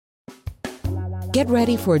Get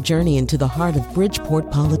ready for a journey into the heart of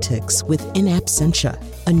Bridgeport politics with In Absentia,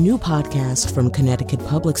 a new podcast from Connecticut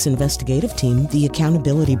Public's investigative team, The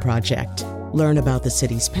Accountability Project. Learn about the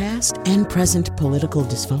city's past and present political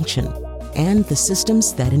dysfunction and the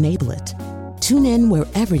systems that enable it. Tune in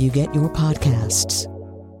wherever you get your podcasts.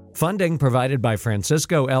 Funding provided by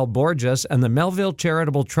Francisco L. Borges and the Melville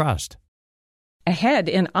Charitable Trust. Ahead,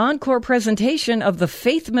 an encore presentation of the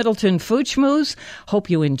Faith Middleton Food Schmooze. Hope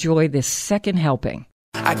you enjoy this second helping.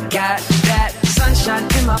 I got that sunshine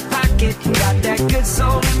in my pocket, got that good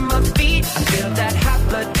soul in my feet. I feel that hot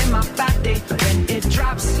blood in my body when it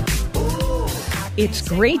drops. It's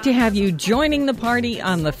great to have you joining the party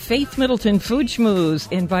on the Faith Middleton Food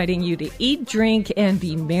Schmooze, inviting you to eat, drink, and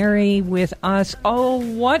be merry with us. Oh,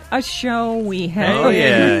 what a show we have. Oh,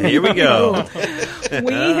 yeah. Here we go.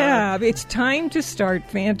 We have. It's time to start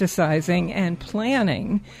fantasizing and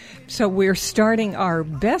planning. So we're starting our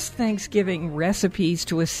best Thanksgiving recipes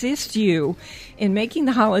to assist you in making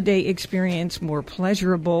the holiday experience more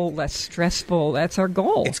pleasurable, less stressful. That's our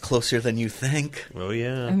goal. It's closer than you think. Oh,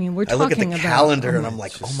 yeah. I mean, we're I talking look at the about calendar and I'm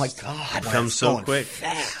like, oh my God. It comes so quick.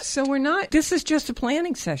 Fast. So we're not, this is just a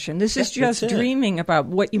planning session. This is just that's it. dreaming about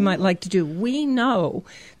what you might like to do. We know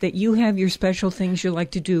that you have your special things you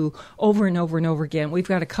like to do over and over and over again. We've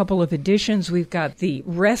got a couple of editions. We've got the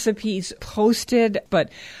recipes posted, but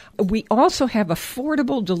we also have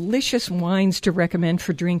affordable, delicious wines to recommend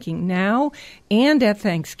for drinking now and at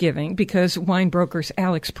Thanksgiving because wine brokers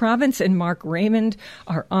Alex Province and Mark Raymond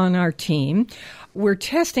are on our team. We're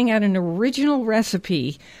testing out an original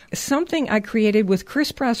recipe, something I created with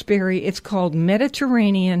Chris Prosperi. It's called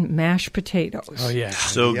Mediterranean mashed potatoes. Oh, yeah.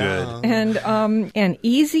 So good. And an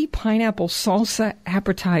easy pineapple salsa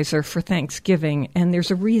appetizer for Thanksgiving, and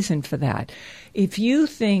there's a reason for that. If you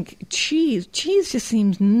think cheese just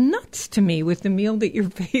seems nuts to me with the meal that you're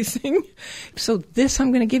facing. So this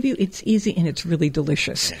I'm going to give you, it's easy and it's really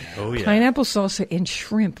delicious. Oh, yeah. Pineapple salsa and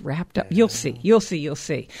shrimp wrapped up. You'll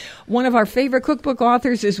see. One of our favorite cookbook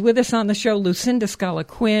authors is with us on the show, Lucinda Scala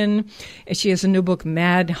Quinn. She has a new book,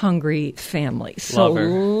 Mad Hungry Family. So Love her.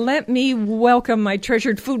 let me welcome my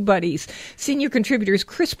treasured food buddies, senior contributors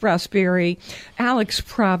Chris Prosperi, Alex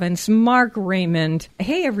Province, Mark Raymond.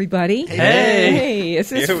 Hey, everybody. Hey,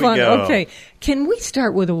 this is Here we fun. go. Okay, can we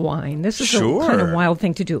start with a wine? This is Sure. a kind of wild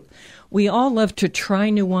thing to do. We all love to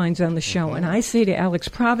try new wines on the show, and I say to Alex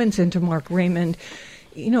Province and to Mark Raymond,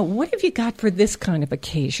 you know, what have you got for this kind of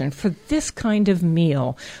occasion, for this kind of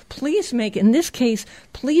meal? Please make, in this case,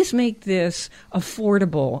 please make this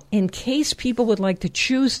affordable in case people would like to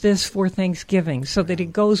choose this for Thanksgiving so that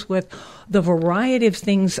it goes with the variety of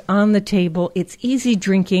things on the table. It's easy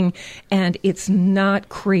drinking and it's not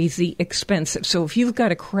crazy expensive. So if you've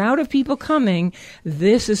got a crowd of people coming,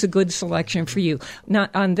 this is a good selection for you.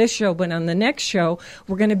 Not on this show, but on the next show,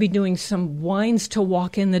 we're going to be doing some wines to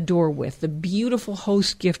walk in the door with, the beautiful host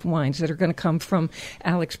gift wines that are going to come from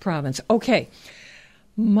Alex Province. Okay,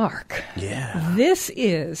 Mark. Yeah. This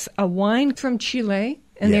is a wine from Chile,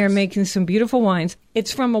 and they're Yes. making some beautiful wines.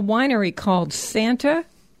 It's from a winery called Santa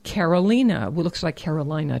Carolina. Well, looks like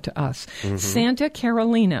Carolina to us. Santa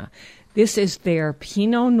Carolina. This is their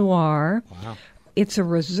Pinot Noir. Wow. It's a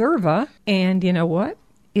Reserva, and you know what?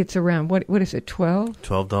 It's around, what is it, 12?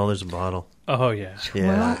 $12 a bottle. Oh, yeah. Yeah.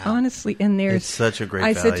 Well, honestly, and there's... It's such a great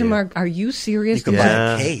I said to value. Mark, are you serious? You can buy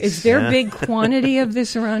a case. Is there Yeah. big quantity of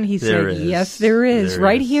this around? He There said, is. yes, there is. There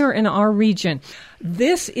Right is. here in our region.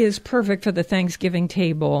 This is perfect for the Thanksgiving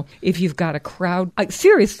table if you've got a crowd.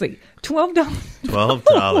 Seriously, $12.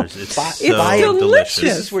 $12. It's so buy it. delicious.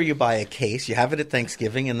 This is where you buy a case, you have it at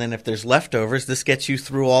Thanksgiving, and then if there's leftovers, this gets you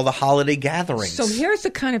through all the holiday gatherings. So here's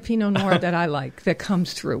the kind of Pinot Noir that I like that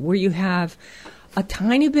comes through, where you have a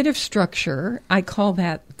tiny bit of structure. I call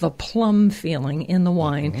that the plum feeling in the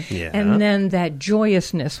wine. Yeah. And then that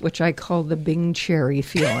joyousness, which I call the Bing cherry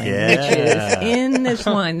feeling, Yeah. which is in this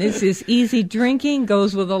wine. This is easy drinking,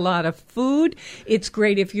 goes with a lot of food. It's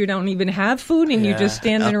great if you don't even have food and you're just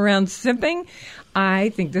standing around sipping. I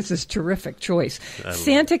think this is a terrific choice.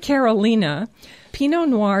 Santa Carolina Pinot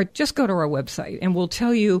Noir, just go to our website and we'll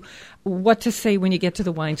tell you what to say when you get to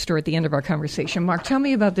the wine store at the end of our conversation. Mark, tell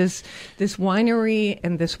me about this winery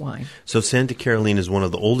and this wine. So Santa Carolina is one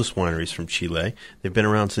of the oldest wineries from Chile. They've been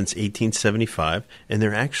around since 1875, and the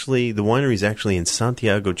winery is actually in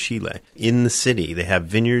Santiago, Chile, in the city. They have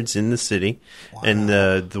vineyards in the city, and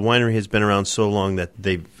the winery has been around so long that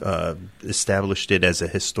they've established it as a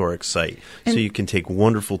historic site. So you can take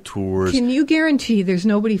wonderful tours. Can you guarantee there's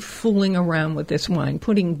nobody fooling around with this this wine,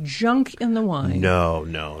 putting junk in the wine. No.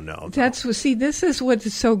 See, this is what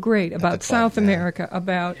is so great about South America,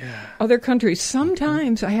 about other countries.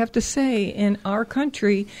 Sometimes, I have to say, in our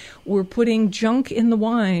country, we're putting junk in the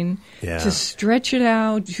wine to stretch it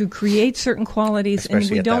out, to create certain qualities, Especially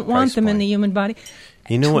and we at don't that want price them in point. the human body.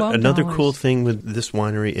 You know what? Another $12. cool thing with this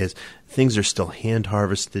winery is things are still hand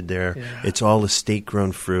harvested there. Yeah. It's all estate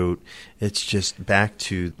grown fruit. It's just back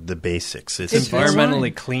to the basics. It's It's environmentally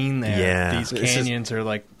wine. clean there. Yeah. These This is- canyons are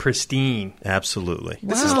like pristine. Absolutely.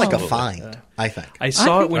 This is like a Wow. find, I think. I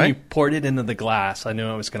saw it think- when you Right? poured it into the glass. I knew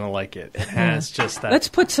I was going to like it. It has just that Let's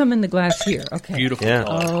put some in the glass here. Okay. beautiful Yeah.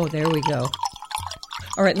 color. Oh, there we go.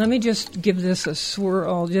 All right, let me just give this a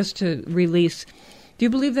swirl just to release. Do you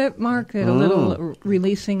believe that, Mark, that a little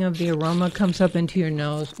releasing of the aroma comes up into your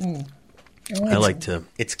nose? I like to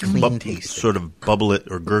It's clean tasting. sort of bubble it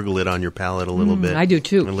or gurgle it on your palate a little bit. I do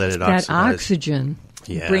too. And let it that oxidize. oxygen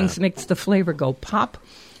Yeah. makes the flavor go pop.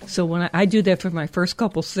 So when I do that for my first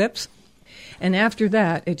couple sips, and after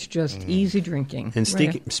that, it's just easy drinking. And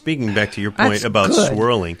Right. speaking back to your point That's about good.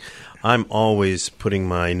 swirling, I'm always putting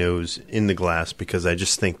my nose in the glass because I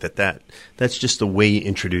just think that's just a way you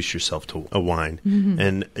introduce yourself to a wine. Mm-hmm.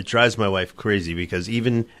 And it drives my wife crazy because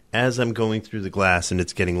even as I'm going through the glass and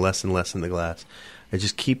it's getting less and less in the glass, I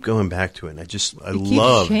just keep going back to it. And I keeps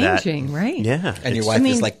love that. changing, right? Yeah. And your it's- wife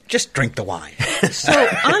mean- is like, just drink the wine. So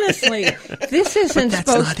honestly, this isn't that's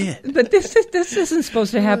supposed. not it. But this isn't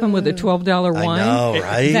supposed to happen with a $12 I wine. know, It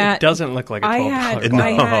right? That doesn't look like a $12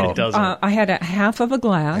 No. It doesn't. I had a half of a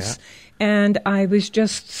glass, and I was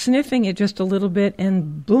just sniffing it just a little bit,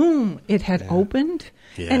 and boom, it had opened.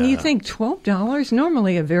 And you Yeah. think $12?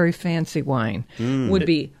 Normally, a very fancy wine would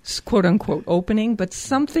be quote unquote opening, but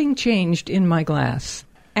something changed in my glass.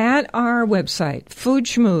 At our website,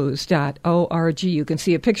 foodschmooze.org, you can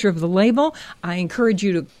see a picture of the label. I encourage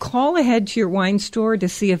you to call ahead to your wine store to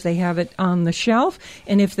see if they have it on the shelf.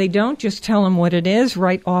 And if they don't, just tell them what it is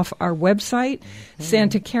right off our website.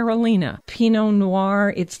 Santa Carolina Pinot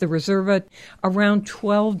Noir. It's the Reserva, around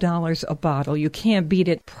 $12 a bottle. You can't beat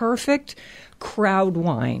it. Perfect crowd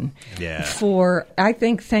wine Yeah. for, I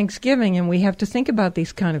think, Thanksgiving, and we have to think about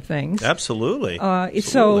these kind of things. Absolutely. So,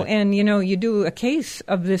 Absolutely. and you do a case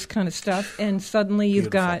of this kind of stuff, and suddenly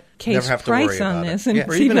you've got case Never have to worry price on about it. this, and Yeah.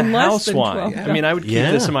 it's Or even a less house than wine. $12. I mean, I would keep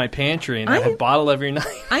Yeah. this in my pantry and I- have a bottle every night.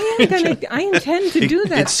 I intend to do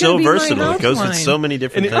that. It's so gonna be my versatile. It house goes wine. with so many And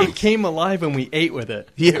different it things. came alive when we ate with it.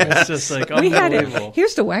 Yes. It's just like We had unbelievable. it.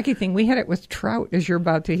 Here's the wacky thing: we had it with trout, as you're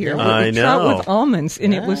about to hear. I With trout know. with almonds,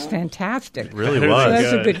 and it was fantastic. It really That is was. So that's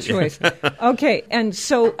a good. good choice. Okay, and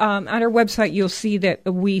so on our website, you'll see that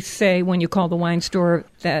we say when you call the wine store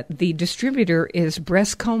that the distributor is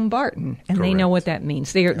Brescombe Barton, and they know Correct. what that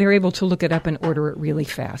means. They're able to look it up and order it really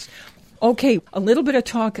fast. Okay, a little bit of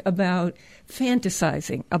talk about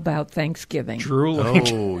fantasizing about Thanksgiving. Drooling.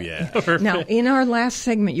 Oh, yeah. Now, in our last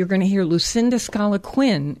segment, you're going to hear Lucinda Scala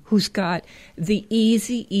Quinn, who's got the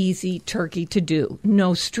easy turkey to do.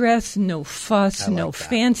 No stress, no fuss, no that.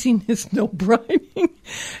 fanciness, no brining.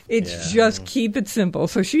 It's just keep it simple.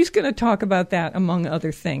 So she's going to talk about that, among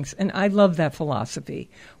other things. And I love that philosophy.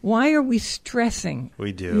 Why are we stressing?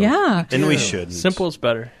 We do. Yeah. And we shouldn't. Simple is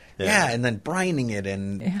better. Yeah, and then brining it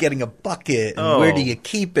and getting a bucket. And Oh. where do you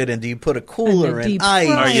keep it? And do you put a cooler And a and deep ice?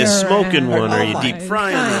 Are you fryer smoking one? Are you and- deep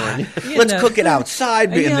frying one? You Let's know. cook it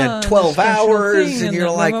outside in Yeah, then 12 the special hours. thing And you're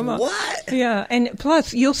the like, blah, blah, blah. what? Yeah, and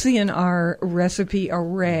plus you'll see in our recipe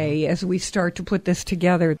array as we start to put this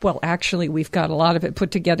together. Well, actually, we've got a lot of it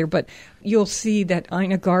put together, but you'll see that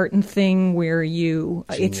Ina Garten thing where it's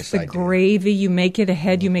Genius the idea. gravy. You make it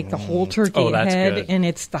ahead. You make the whole turkey Oh, that's ahead, good. and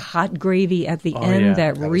it's the hot gravy at the Oh, end yeah.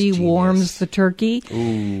 that That was rewarms genius. the turkey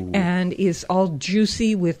and is all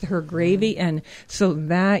juicy with her gravy. And so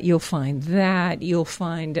you'll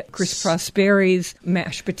find Chris Prosperi's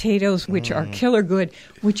mashed potatoes, which are killer good.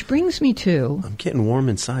 Which brings me to, I'm getting warm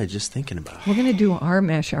inside just thinking about it. we're going to do our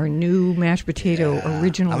new mashed potato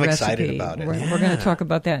original I'm recipe. excited about it. We're going to talk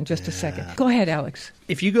about that in just a second. Go ahead, Alex.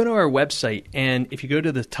 If you go to our website and if you go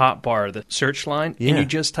to the top bar, the search line, and Yeah. you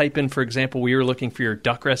just type in, for example, we were looking for your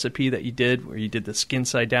duck recipe that you did, where you did the skin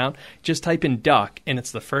side down, just type in duck, and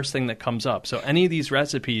it's the first thing that comes up. So any of these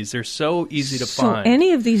recipes, they're so easy to So find.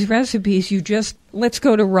 any of these recipes, let's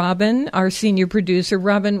go to Robin, our senior producer.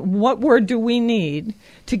 Robin, what word do we need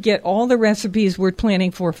to get all the recipes we're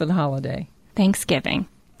planning for the holiday? Thanksgiving.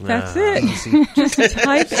 That's it. Just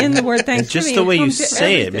type in the word And Thanksgiving. just the way you comes to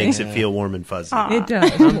say it everything. makes it feel warm and fuzzy. It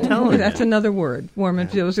does. telling That's you. another word. Warm and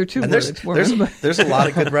those are two And words. Warm and fuzzy. there's a lot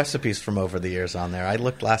of good recipes from over the years on there. I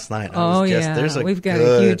looked last night. Oh, we've got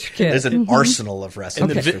a huge kit. There's an arsenal of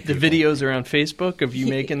recipes. And for the people. videos are on Facebook of you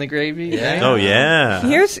making the gravy. Yeah. Right? Oh, yeah.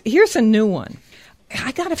 Here's a new one.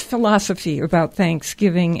 I got a philosophy about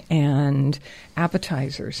Thanksgiving and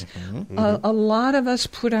appetizers. A lot of us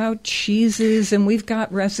put out cheeses, and we've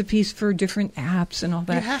got recipes for different apps and all You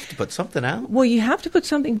that. have to put something out. Well, you have to put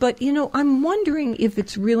something, but, I'm wondering if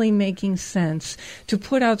it's really making sense to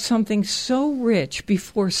put out something so rich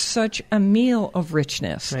before such a meal of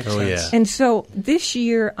richness. Makes Oh, sense. yeah. And so this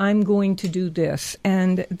year I'm going to do this.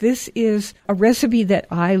 And this is a recipe that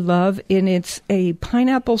I love, and it's a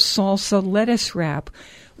pineapple salsa lettuce wrap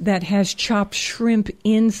that has chopped shrimp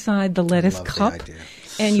inside the lettuce love the cup. idea.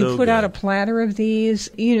 And you So put out a good. platter of these.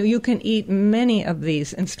 You can eat many of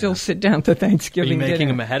these and still sit down to Are Thanksgiving you making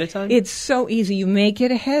dinner. them ahead of time? It's so easy. You make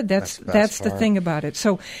it ahead. That's the best the part. thing about it.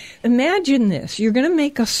 So imagine this. You're going to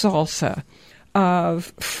make a salsa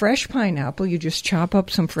of fresh pineapple. You just chop up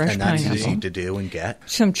some fresh And that's pineapple. easy to do and get.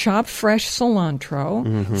 Some chopped fresh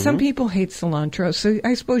cilantro. Some people hate cilantro, so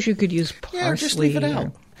I suppose you could use parsley. Yeah, or just leave it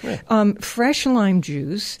out. Fresh lime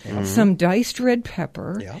juice, some diced red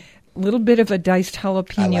pepper, Yeah. a little bit of a diced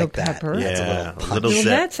jalapeno I like that. pepper. That's a Yeah, little a punch. little Well, zip.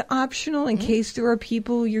 that's optional in case there are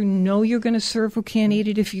people you're going to serve who can't eat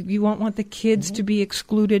it if you won't want the kids to be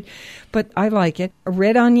excluded. But I like it. A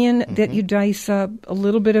red onion that you dice up, a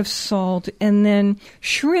little bit of salt, and then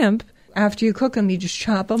shrimp. After you cook them, you just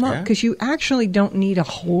chop them up Yeah. because you actually don't need a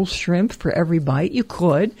whole shrimp for every bite. You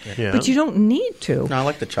could, Yeah. but you don't need to. No, I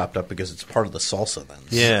like the chopped up because it's part of the salsa then.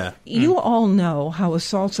 Yeah. You all know how a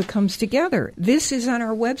salsa comes together. This is on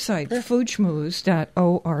our website,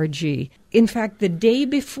 foodschmooze.org. In fact, the day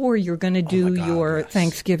before you're going to do my God, your yes.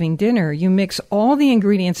 Thanksgiving dinner, you mix all the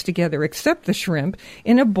ingredients together except the shrimp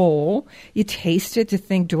in a bowl. You taste it to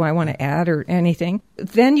think, do I want to add or anything?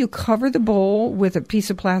 Then you cover the bowl with a piece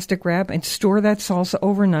of plastic wrap and store that salsa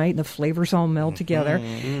overnight. The flavors all meld together.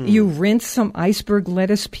 You rinse some iceberg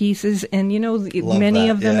lettuce pieces, and Love many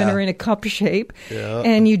that, of them yeah. are in a cup shape. Yeah.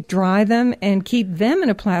 And you dry them and keep them in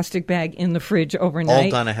a plastic bag in the fridge overnight.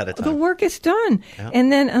 All done ahead of The time. work is done. And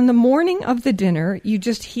then on the morning of the dinner, you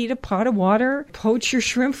just heat a pot of water, poach your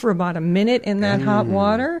shrimp for about a minute in that hot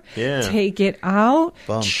water, Yeah. take it out,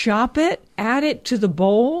 Boom. chop it, add it to the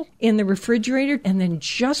bowl in the refrigerator, and then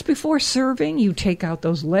just before serving, you take out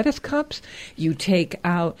those lettuce cups, you take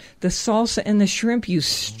out the salsa and the shrimp, you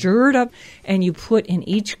stir it up, and you put in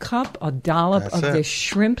each cup a dollop That's of it. this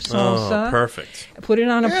shrimp salsa. Oh, perfect. Put it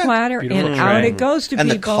on a platter, Beautiful and out tray. it goes to And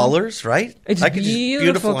people. the colors, right? It's like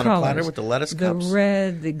beautiful on colors. a platter with the lettuce cups. The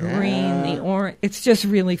red, the green, the orange. It's just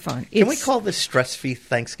really fun. Can we call this stress-free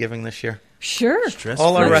Thanksgiving this year? Sure. Stress-free.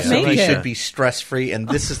 All our Let's make recipes it. should be stress-free, and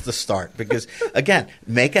this is the start. Because, again,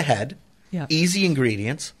 make ahead. Yeah. Easy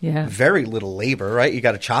ingredients, Yeah. very little labor, right? You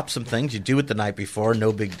got to chop some things. You do it the night before,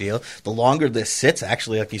 no big deal. The longer this sits,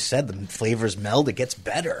 actually, like you said, the flavors meld. It gets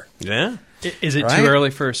better. Yeah. Is it Right? too early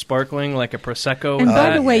for a sparkling like a Prosecco? And by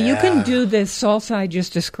Uh, the way, you yeah. can do this salsa I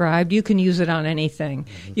just described. You can use it on anything.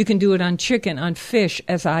 You can do it on chicken, on fish,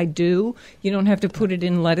 as I do. You don't have to put it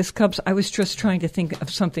in lettuce cups. I was just trying to think of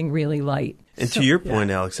something really light. And to your point,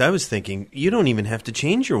 Alex, I was thinking you don't even have to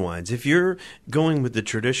change your wines. If you're going with the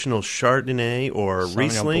traditional Chardonnay or Sauvignon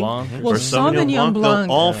Riesling Blanc. Well, or Sauvignon Sauvignon Blanc, Blanc-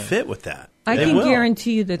 they'll all fit with that. I They can will.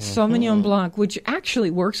 guarantee you that Sauvignon Blanc, which actually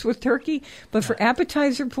works with turkey, but for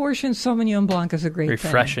appetizer portions, Sauvignon Blanc is a great thing.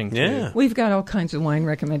 refreshing. Too. Yeah. We've got all kinds of wine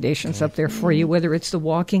recommendations up there for you, whether it's the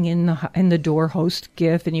walking in the door host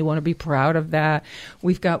gift and you want to be proud of that.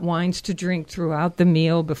 We've got wines to drink throughout the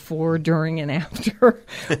meal, before, during, and after.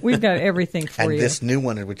 We've got everything for And you. this new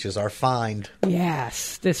one, which is our find.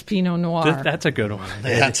 Yes, this Pinot Noir. That's a good one.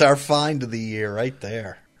 That's our find of the year right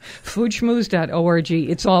there. Foodschmooze.org.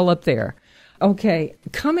 It's all up there. Okay,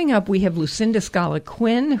 coming up, we have Lucinda Scala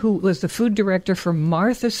Quinn, who was the food director for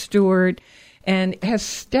Martha Stewart and has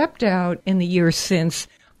stepped out in the years since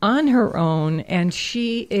on her own, and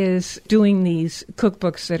she is doing these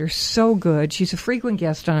cookbooks that are so good. She's a frequent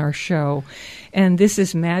guest on our show, and this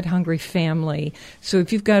is Mad Hungry Family. So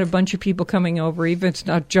if you've got a bunch of people coming over, even if it's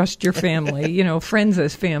not just your family, friends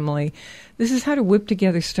as family, This is how to whip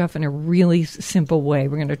together stuff in a really simple way.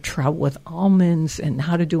 We're going to travel with almonds and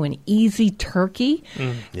how to do an easy turkey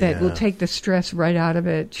that will take the stress right out of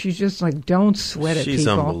it. She's just like, don't sweat it, She's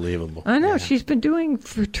people. unbelievable. I know. She's been doing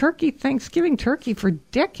Thanksgiving turkey for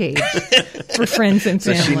decades for friends and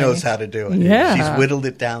So family. she knows how to do it. Yeah. She's whittled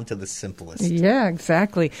it down to the simplest. Yeah,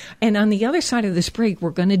 exactly. And on the other side of this break, we're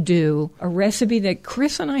going to do a recipe that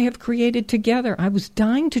Chris and I have created together. I was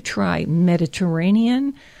dying to try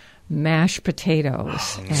Mediterranean mashed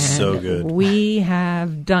potatoes. And so good. We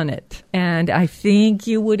have done it. And I think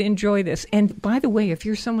you would enjoy this. And by the way, if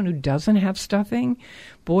you're someone who doesn't have stuffing,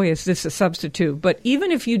 boy, is this a substitute. But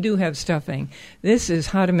even if you do have stuffing, this is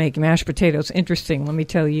how to make mashed potatoes interesting, let me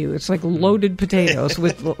tell you. It's like loaded potatoes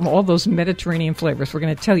with all those Mediterranean flavors. We're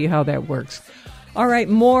going to tell you how that works. All right,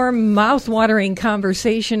 more mouth-watering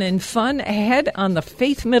conversation and fun ahead on the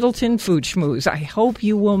Faith Middleton Food Schmooze. I hope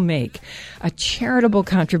you will make a charitable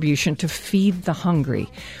contribution to feed the hungry.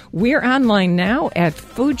 We're online now at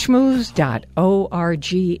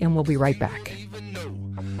foodschmooze.org, and we'll be right back.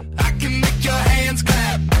 I can make your hands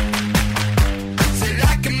clap. Said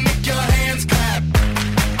I can make your hands clap.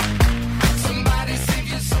 Somebody save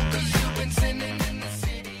your soul 'cause you've been sinning in the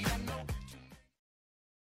city. I know.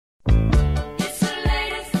 It's the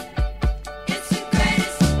latest, it's the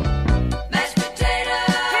greatest, mashed potatoes.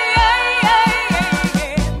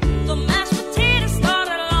 The mashed potatoes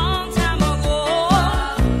started a long time ago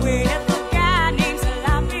with a guy named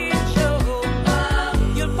Sloppy Joe.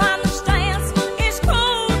 You'll find the stance is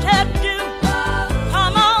cool to do.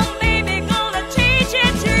 Come on, baby, gonna teach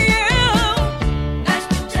it to you. Mashed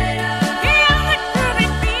potatoes. Feel the groovy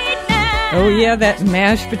beat now. Oh, yeah, that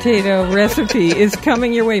mashed potato recipe is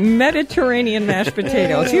coming your way. Mediterranean mashed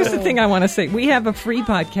potatoes. Here's the thing I want to say. We have a free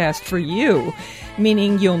podcast for you,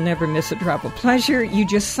 meaning you'll never miss a drop of pleasure. You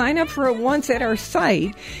just sign up for it once at our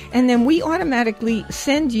site, and then we automatically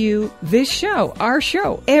send you this show, our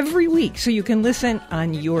show, every week, so you can listen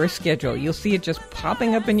on your schedule. You'll see it just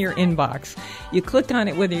popping up in your inbox. You click on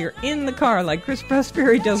it whether you're in the car, like Chris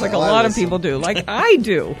Prosperi does, like a lot of people do, like I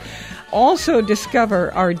do. Also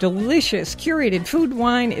discover our delicious curated food,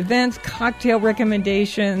 wine, events, cocktail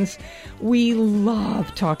recommendations. We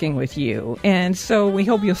love talking with you. And so we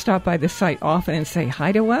hope you'll stop by the site often and say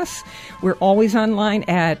hi to us. We're always online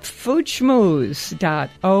at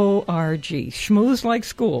foodschmooze.org. Schmooze like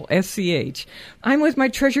school, SCH. I'm with my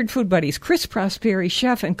treasured food buddies, Chris Prosperi,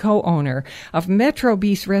 chef and co-owner of Metro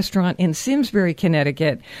Beast Restaurant in Simsbury,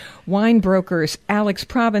 Connecticut. Wine brokers Alex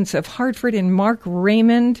Province of Hartford and Mark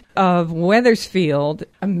Raymond of Weathersfield.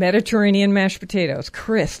 Mediterranean mashed potatoes.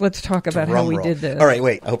 Chris, let's talk about how we did this. All right,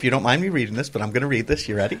 wait. I hope you don't mind me reading this, but I'm going to read this.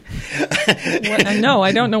 You ready? No,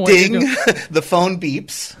 I don't know what Ding, to do. the phone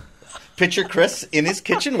beeps. Picture Chris in his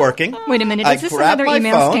kitchen working. Wait a minute, I is this grab another my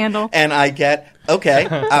email phone, scandal? And I get, okay,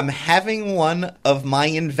 I'm having one of my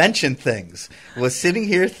invention things. Was sitting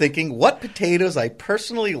here thinking what potatoes I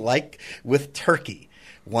personally like with turkey.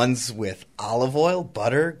 Ones with olive oil,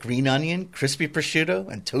 butter, green onion, crispy prosciutto,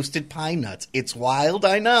 and toasted pine nuts. It's wild,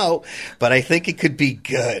 I know, but I think it could be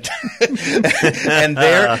good. and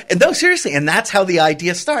no, seriously, and that's how the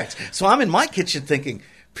idea starts. So I'm in my kitchen thinking,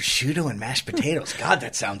 prosciutto and mashed potatoes. God,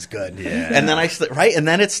 that sounds good. Yeah. And then and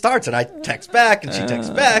then it starts, and I text back, and she texts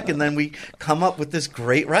back, and then we come up with this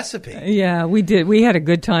great recipe. Yeah, we did. We had a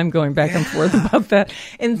good time going back and forth about that.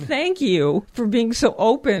 And thank you for being so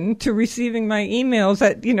open to receiving my emails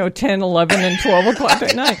at, 10, 11, and 12 o'clock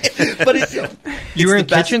at night. But it's, You were in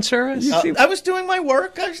the best. kitchen service? I was doing my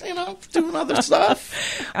work. I was, doing other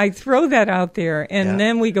stuff. I throw that out there, and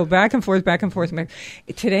then we go back and forth, back and forth.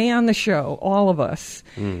 Today on the show, all of us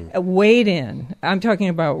weighed in. I'm talking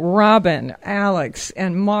about Robin, Alex,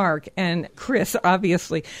 and Mark, and Chris,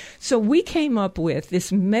 obviously. So we came up with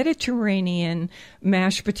this Mediterranean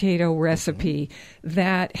mashed potato recipe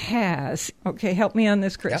that has, okay, help me on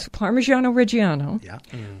this, Chris, Parmigiano Reggiano,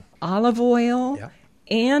 olive oil,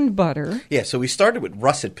 and butter. Yeah, so we started with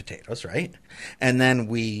russet potatoes, right? And then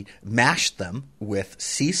we mashed them with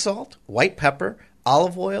sea salt, white pepper,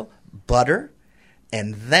 olive oil, butter,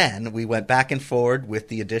 and then we went back and forward with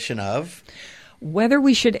the addition of whether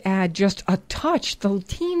we should add just a touch, the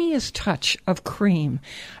teeniest touch of cream.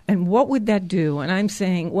 And what would that do? And I'm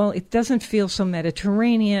saying, well, it doesn't feel so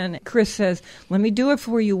Mediterranean. Chris says, let me do it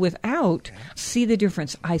for you without. See the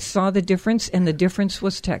difference. I saw the difference, and the difference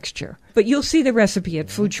was texture. But you'll see the recipe at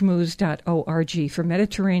foodschmooze.org for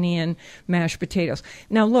Mediterranean mashed potatoes.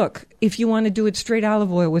 Now, look, if you want to do it straight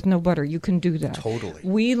olive oil with no butter, you can do that. Totally.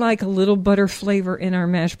 We like a little butter flavor in our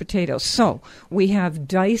mashed potatoes. So we have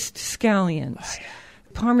diced scallions,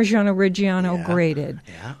 Parmigiano Reggiano grated,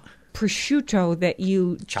 prosciutto that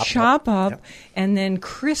you Chop chop up. up and then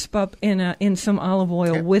crisp up in some olive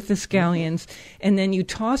oil with the scallions, and then you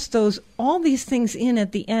toss all these things in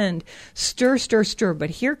at the end. Stir, stir, stir. But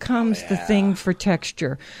here comes the thing for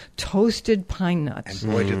texture: toasted pine nuts.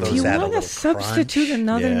 And boy, do If those you add a want to little substitute crunch.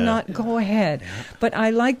 another Yeah. nut, go ahead. But I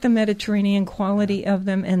like the Mediterranean quality of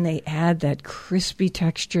them, and they add that crispy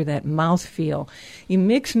texture, that mouthfeel. You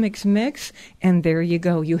mix, mix, mix, and there you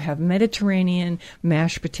go. You have Mediterranean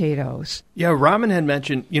mashed potatoes. Yeah, Robin had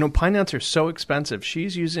mentioned, pine nuts are so expensive.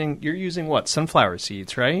 You're using what? Sunflower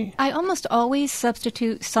seeds, right? I almost always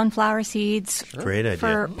substitute sunflower seeds Great idea.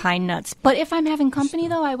 for pine nuts. But if I'm having company,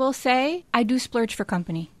 though, I will say I do splurge for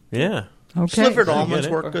company. Yeah. Okay. Slivered I get almonds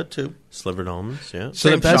it. work good too. Slivered almonds, yeah. So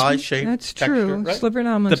the Same best- size, shape, That's texture, true. right? Slivered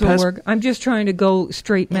almonds The will best- work. I'm just trying to go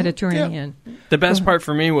straight Mediterranean. The best part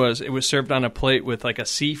for me was it was served on a plate with like a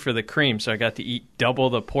C for the cream, so I got to eat double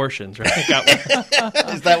the portions. Right? I got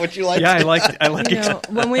one. Is that what you like? Yeah, I like You it. know,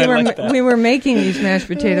 when I like that. we were making these mashed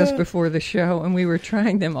potatoes before the show, and we were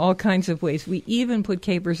trying them all kinds of ways. We even put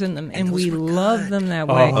capers in them, and those we were love them that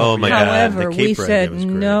way. Oh, my God. However, The we caper said idea was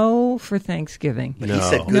great. no for Thanksgiving. But he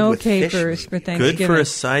said good No with fish, capers for maybe. Thanksgiving. Good for a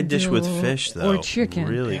side dish with No, fish, though. or chicken.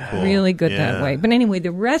 Really cool. Really good that Yeah. way. But anyway,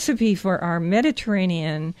 the recipe for our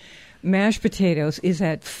Mediterranean mashed potatoes is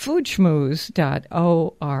at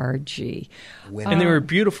foodschmooze.org. And they were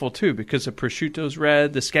beautiful too because the prosciutto's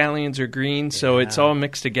red, the scallions are green, so it's all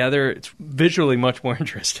mixed together. It's visually much more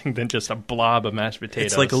interesting than just a blob of mashed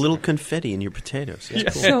potatoes. It's like a little confetti in your potatoes. It's Yeah.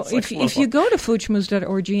 cool. So It's like if you go to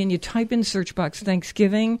foodschmooze.org and you type in search box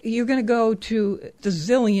Thanksgiving, you're going to go to the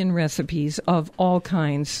zillion recipes of all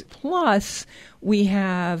kinds. Plus, we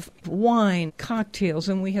have wine, cocktails,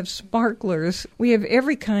 and we have sparklers. We have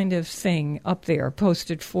every kind of thing up there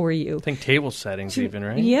posted for you. I think table settings even,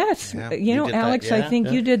 right? Yes. Yeah, You know, you did that, Alex, I yeah.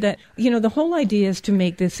 think you did that. You know, the whole idea is to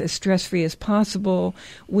make this as stress-free as possible.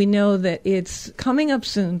 We know that it's coming up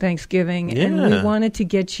soon, Thanksgiving, and we Yeah. wanted to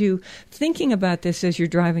get you thinking about this as you're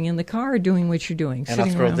driving in the car or doing what you're doing, And I'll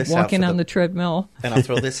sitting throw around, this out walking for on the- the treadmill. And I'll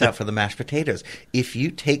throw this out for the mashed potatoes. If you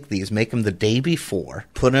take these, make them the day before,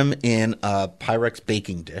 put them in a Pyrex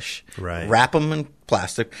baking dish, Right. wrap them in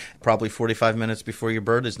plastic, probably 45 minutes before your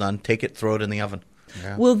bird is done, take it, throw it in the oven.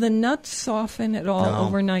 Yeah. Will the nuts soften at all No.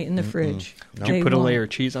 overnight in the fridge? Did you They put a won't. layer of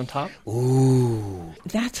cheese on top?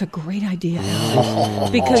 That's a great idea,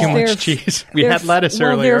 Alex. Because Too much they're- cheese. We they're had lettuce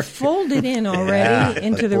well, earlier. They're folded in already Yeah,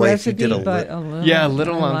 into but the boy, if you recipe, did a but lit- a little. Yeah, a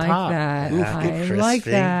little I on like top. That. Ooh, I get like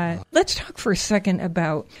crispy. that. Let's talk for a second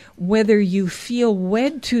about whether you feel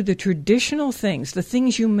wed to the traditional things, the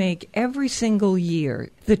things you make every single year.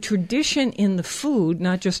 The tradition in the food,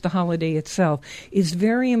 not just the holiday itself, is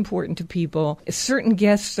very important to people. Certain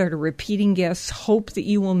guests that are repeating guests hope that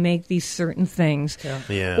you will make these certain things.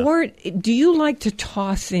 Yeah. Or do you like to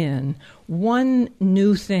toss in one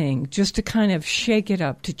new thing just to kind of shake it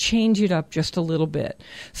up, to change it up just a little bit?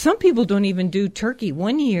 Some people don't even do turkey.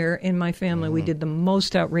 One year in my family, we did the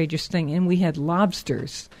most outrageous thing, and we had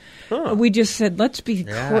lobsters. We just said, let's be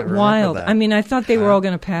Yeah, I remember wild. that. I mean, I thought they were all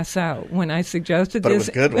going to pass out when I suggested But it this.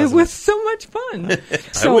 was good, It wasn't was it? so much fun.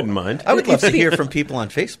 I wouldn't mind. I would love to It's the- hear from people on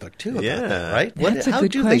Facebook, too, about Yeah. that, right? That's a how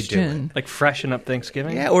good do question. Like freshen up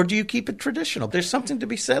Thanksgiving? they do it? Yeah, or do you keep it traditional? There's something to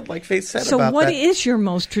be said, like Faith said, So about what that. is your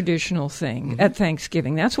most traditional thing at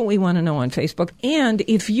Thanksgiving? That's what we want to know on Facebook. And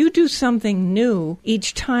if you do something new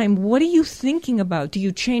each time, what are you thinking about? Do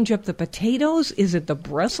you change up the potatoes? Is it the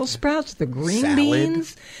Brussels sprouts, the green Salad?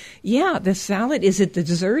 beans? Yeah, the salad. Is it the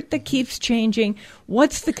dessert that keeps changing?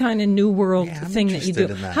 What's the kind of new world Yeah, I'm thing that you do?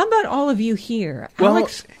 interested in that. How about all of you here? Well,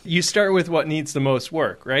 Alex, you start with what needs the most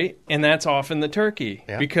work, right? And that's often the turkey.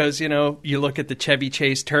 Yeah. Because, you look at the Chevy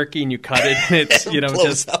Chase turkey and you cut it and it's, Blows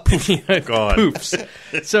just up. poofs.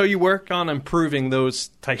 So you work on improving those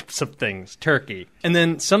types of things, turkey. And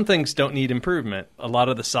then some things don't need improvement. A lot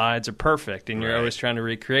of the sides are perfect and you're always trying to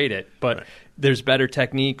recreate it. But there's better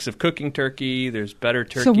techniques of cooking turkey. There's better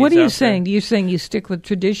turkeys so what are you out there. saying? You're saying you stick with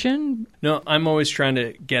tradition? No, I'm always trying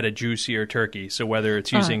to get a juicier turkey. So whether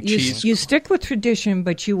it's using you, cheese... You stick with tradition,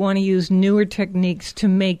 but you want to use newer techniques to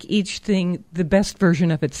make each thing the best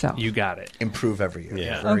version of itself. You got it. Improve every year.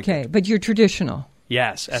 Yeah. Very Okay, but you're traditional.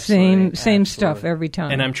 Yes, absolutely. Same stuff every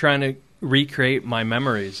time. And I'm trying to recreate my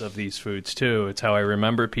memories of these foods too. It's how I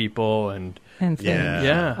remember people and and things.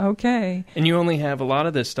 Yeah. Okay. And you only have a lot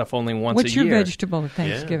of this stuff only once What's a your year. vegetable at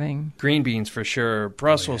Thanksgiving? Green beans for sure,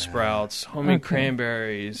 Brussels sprouts, homemade Okay.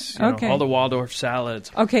 cranberries, you know, Okay. all the Waldorf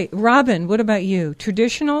salads. Okay, Robin, what about you?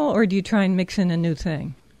 Traditional, or do you try and mix in a new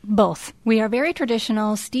thing? Both. We are very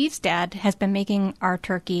traditional. Steve's dad has been making our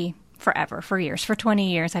turkey forever, for years. For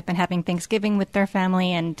 20 years, I've been having Thanksgiving with their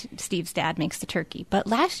family, and Steve's dad makes the turkey. But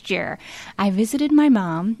last year, I visited my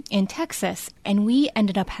mom in Texas, and we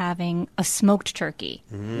ended up having a smoked turkey,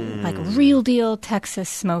 like real deal Texas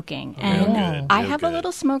smoking. And I have a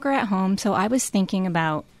little smoker at home, so I was thinking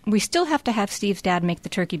about, we still have to have Steve's dad make the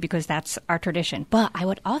turkey because that's our tradition. But I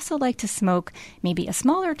would also like to smoke maybe a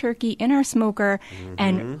smaller turkey in our smoker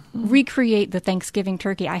and recreate the Thanksgiving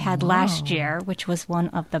turkey I had last year, which was one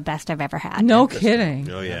of the best I've ever had. No kidding.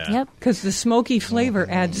 Oh, yeah. Yep. Because the smoky flavor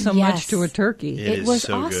adds so much to a turkey. It It is was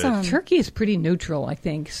so good. awesome. Turkey is pretty neutral, I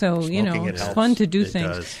think. So, Smoking, it it's helps. fun to do It things.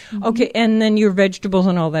 does. Okay, and then your vegetables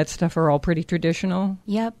and all that stuff are all pretty traditional?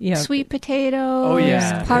 Yep. Yeah. Sweet potatoes, Oh,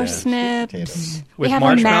 yeah. parsnips. Potatoes. We With have a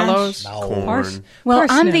mash. marshmallows? No. Corn. Well,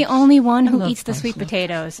 I'm the Parsnips. only one I who love eats the sweet parsnips.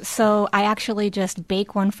 potatoes, so I actually just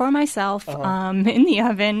bake one for myself in the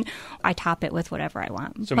oven. I top it with whatever I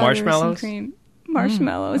want. So Butter, some marshmallows? cream.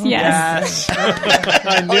 Marshmallows, yes.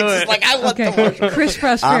 I knew It's it. like, I want the Okay, marshmallows. Chris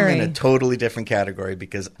I'm Prosperi. in a totally different category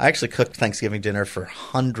because I actually cooked Thanksgiving dinner for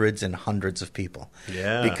hundreds and hundreds of people.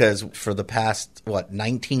 Yeah. Because for the past,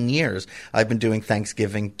 19 years, I've been doing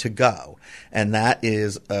Thanksgiving to go. And that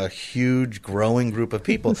is a huge growing group of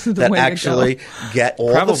people This is the that way to actually get all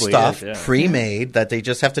the Probably stuff is, yeah. pre-made that they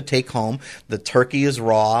just have to take home. The turkey is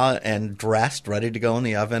raw and dressed, ready to go in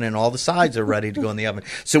the oven, and all the sides are ready to go in the oven.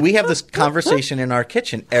 So we have this conversation in our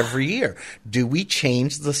kitchen every year. Do we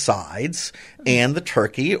change the sides and the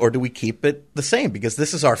turkey, or do we keep it the same? Because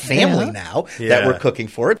this is our family now that Yeah. we're cooking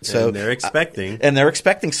for it. So And they're expecting. and they're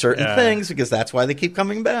expecting certain things because that's why they keep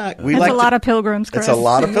coming back. We That's like a lot of pilgrims, Chris. It's a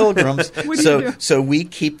lot of pilgrims. What do you do? So we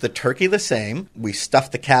keep the turkey the same. We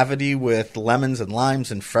stuff the cavity with lemons and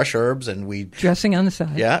limes and fresh herbs, and we Dressing on the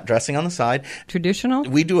side. dressing on the side. Traditional?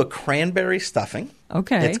 We do a cranberry stuffing.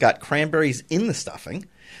 Okay. It's got cranberries in the stuffing.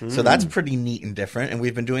 So that's pretty neat and different, and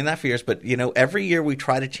we've been doing that for years. But, every year we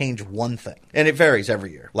try to change one thing, and it varies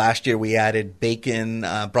every year. Last year we added bacon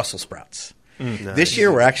Brussels sprouts. This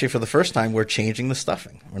year, we're actually, for the first time, we're changing the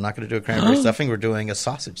stuffing. We're not going to do a cranberry stuffing. We're doing a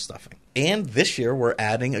sausage stuffing. And this year, we're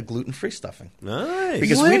adding a gluten-free stuffing. Nice.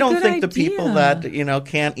 Because What we a don't good think the idea. people that,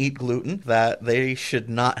 can't eat gluten, that they should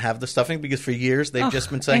not have the stuffing. Because for years, they've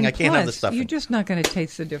just been saying, And I can't have the plus, stuffing. You're just not going to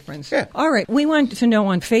taste the difference. Yeah. All right. We want to know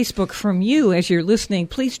on Facebook from you as you're listening.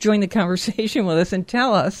 Please join the conversation with us and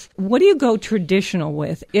tell us, what do you go traditional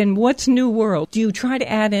with? In what's New World? Do you try to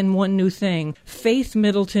add in one new thing? Faith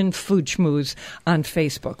Middleton Food Schmooze on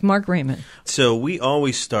Facebook. Mark Raymond. So we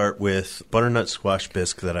always start with butternut squash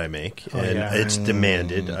bisque that I make, and yeah. it's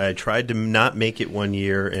demanded. I tried to not make it one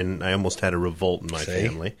year, and I almost had a revolt in my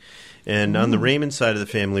family. And on the Raymond side of the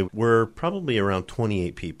family, we're probably around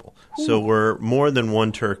 28 people. So we're more than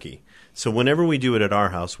one turkey. So whenever we do it at our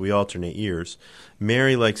house, we alternate years.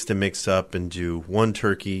 Mary likes to mix up and do one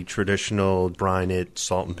turkey, traditional, brine it,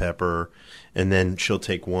 salt and pepper, and then she'll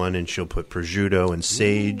take one and she'll put prosciutto and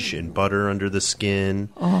sage and butter under the skin.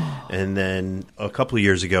 And then a couple of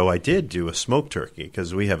years ago, I did do a smoked turkey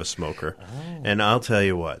because we have a smoker. And I'll tell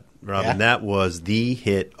you what, Robin, that was the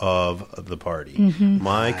hit of the party.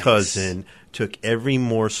 My cousin took every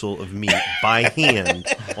morsel of meat by hand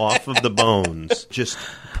off of the bones.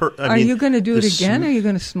 Are you going to do it the again? sm- Are you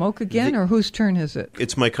going to smoke again? Or whose turn is it?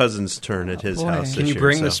 It's my cousin's turn at his boy. house. Can this you year,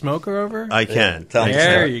 bring so the smoker over? I can. Tell me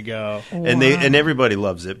There so. you go. And everybody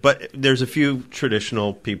loves it. But there's a few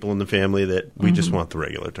traditional people in the family that we just want the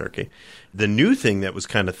regular turkey. The new thing that was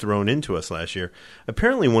kind of thrown into us last year,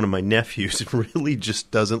 apparently one of my nephews really just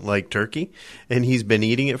doesn't like turkey, and he's been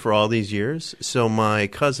eating it for all these years. So my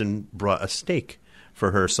cousin brought a steak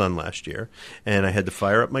for her son last year, and I had to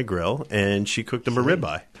fire up my grill, and she cooked him a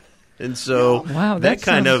ribeye. And so Wow, that that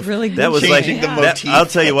kind sounds of really good. that was like Changing the that- motif. I'll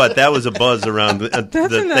tell you what, that was a buzz around the a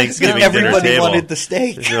nice Thanksgiving guy. dinner Everybody table. wanted the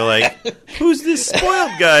steak. You're like, who's this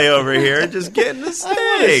spoiled guy over here just getting a steak?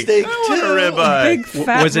 want a steak, I want too. a ribeye. Big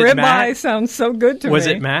fat was it ribeye Matt? sounds so good to Was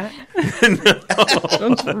me. it Matt?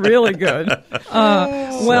 Sounds really good.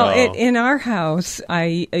 Well, So- in our house,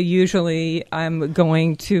 I'm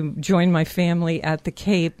going to join my family at the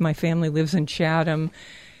Cape. My family lives in Chatham.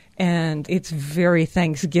 And it's very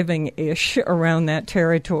Thanksgiving-ish around that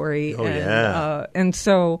territory. Oh, and, yeah. and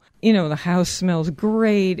so, the house smells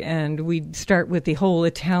great, and we start with the whole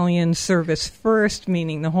Italian service first,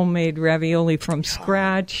 meaning the homemade ravioli from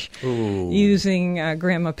scratch, using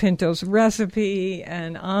Grandma Pinto's recipe,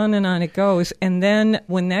 and on it goes. And then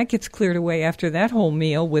when that gets cleared away after that whole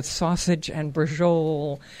meal with sausage and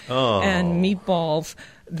braciole and meatballs,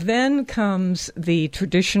 then comes the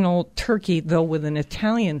traditional turkey, though with an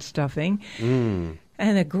Italian stuffing. And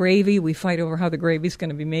And the gravy, we fight over how the gravy's going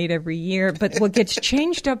to be made every year. But what gets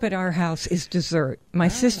changed up at our house is dessert. My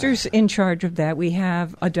sister's in charge of that. We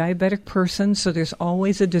have a diabetic person, so there's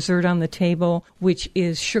always a dessert on the table, which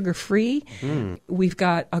is sugar-free. We've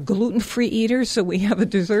got a gluten-free eater, so we have a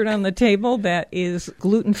dessert on the table that is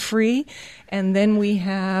gluten-free. And then we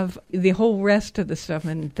have the whole rest of the stuff,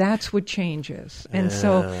 and that's what changes. And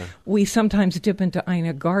so we sometimes dip into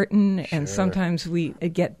Ina Garten, and sometimes we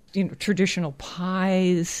get traditional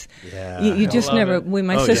pies. Yeah. You just never. When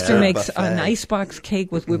my sister makes Buffet. an icebox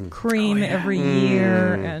cake with whipped cream every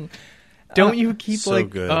year, and Don't you keep so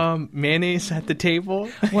good. mayonnaise at the table?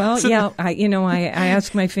 well, yeah, I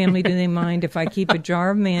ask my family, do they mind if I keep a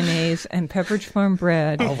jar of mayonnaise and Pepperidge Farm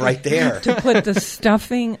bread Oh, right there. to put the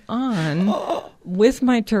stuffing on with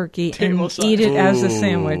my turkey Table and side. eat it as a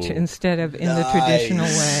sandwich instead of in the traditional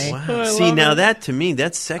way. Wow. See, now that to me,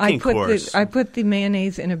 that's second course. I put the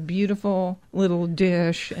mayonnaise in a beautiful little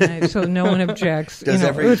dish, so no one objects. Does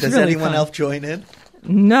it's really anyone fun. else join in?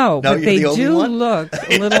 No, No, but you're they the only do one? look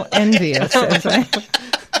a little envious. As I,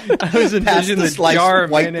 I was envisioning the the sliced jar of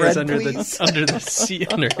white mayonnaise bread, under please. the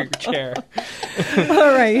seat under your chair.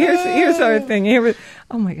 all right, here's our thing.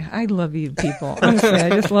 Oh my God, I love you people. Honestly, I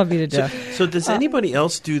just love you to death. So does anybody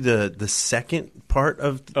else do the second part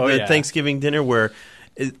of Oh, the yeah. Thanksgiving dinner where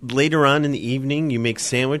later on in the evening you make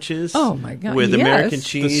sandwiches? Oh, my God, with yes. American The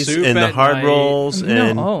cheese soup and the at hard night. rolls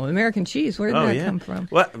and American cheese. Where did oh that yeah, come from?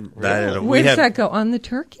 What? I don't know. Where We does have, that go? On the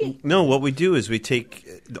turkey? No, what we do is we take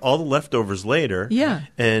all the leftovers later, Yeah.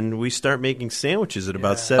 and we start making sandwiches at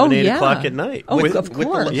about 7, Oh, 8 yeah. o'clock at night. Oh, With- of with the-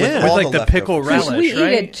 course. with Yeah. all With like the pickle leftovers. relish, we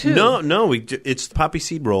right? eat it too. No, it's poppy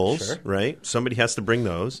seed rolls, Sure. right? Somebody has to bring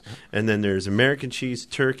those, and then there's American cheese,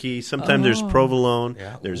 turkey. Sometimes there's provolone.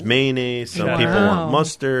 Yeah. There's mayonnaise. Some Wow. people want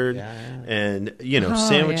mustard, Yeah. and Oh,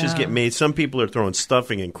 sandwiches yeah. get made. Some people are throwing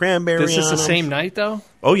stuffing and cranberry. This is on the them. same night, though?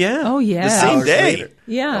 Oh yeah. Oh, yeah. The same Hours day. later.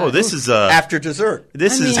 Yeah. Oh, this is After dessert.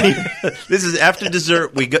 This I is mean- this is after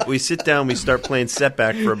dessert. We sit down. We start playing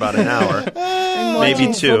setback for about an hour, And maybe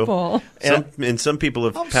watching 2. football. Some people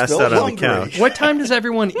have I'm passed still out on the hungry. couch. What time does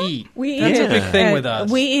everyone eat? We That's eat a big at- thing at- with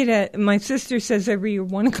us. We eat at, my sister says every year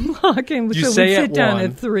 1 o'clock, and You so say we at sit down 1.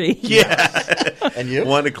 at 3. Yeah, And you?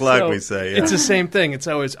 1 o'clock So we say. Yeah. It's the same thing. It's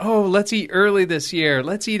always, let's eat early this year.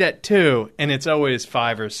 Let's eat at 2. And it's always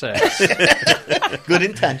 5 or 6. Good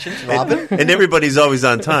intentions, Robin. and everybody's always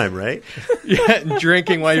on time, right? Yeah, and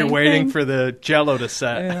drinking while you're Same waiting thing. for the Jell-O to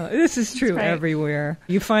set. Yeah, this is true right. everywhere.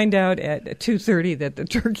 You find out at 2:30 that the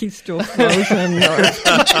turkey's still frozen.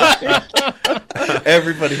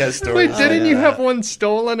 Everybody has stories. Wait, didn't you have one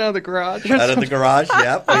stolen out of the garage? Out of the garage,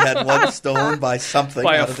 yep. We had one stolen by something.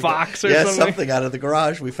 By a out of the fox or yeah, something? out of the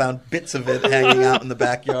garage. We found bits of it hanging out in the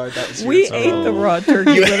backyard. That was We your- ate the raw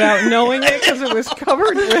turkey without knowing it because it was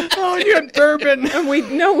covered with. Oh, you had bourbon. And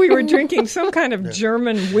we were drinking some kind of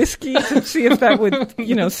German whiskey to see if that would,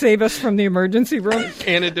 save us from the emergency room.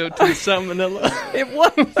 Antidote to the salmonella. It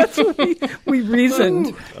was. That's what we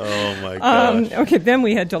reasoned. Oh my god. Okay, then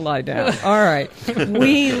we had to lie down. All right.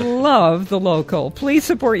 We love the local. Please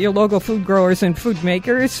support your local food growers and food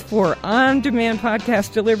makers for on-demand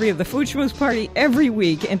podcast delivery of the Food Schmooze Party every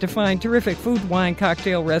week, and to find terrific food, wine,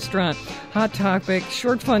 cocktail, restaurant, hot topic,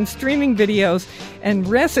 short fun streaming videos, and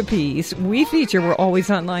recipes we feature. We're always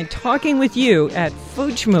online talking with you at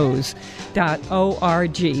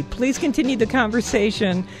foodschmooze.org. Please continue the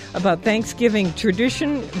conversation about Thanksgiving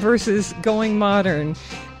tradition versus going modern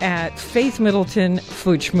at Faith Middleton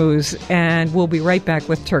Food Schmooze, and we'll be right back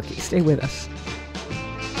with turkey. Stay with us.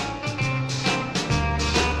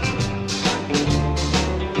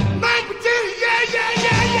 Mashed potato, yeah, yeah,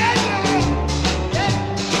 yeah, yeah, yeah.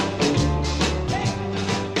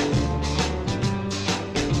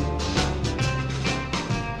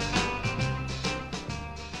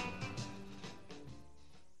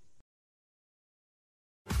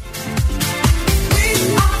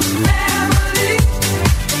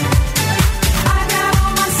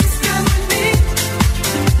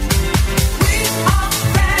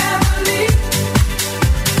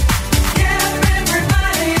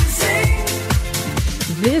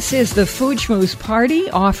 This is the Food Schmooze Party,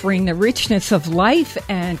 offering the richness of life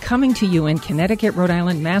and coming to you in Connecticut, Rhode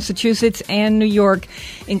Island, Massachusetts, and New York,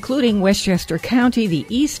 including Westchester County, the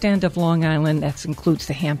east end of Long Island. That includes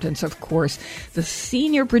the Hamptons, of course. The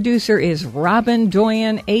senior producer is Robin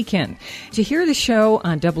Doyen Aiken. To hear the show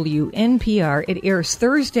on WNPR, it airs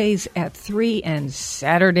Thursdays at 3 and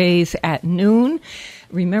Saturdays at noon.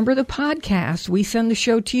 Remember the podcast. We send the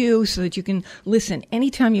show to you so that you can listen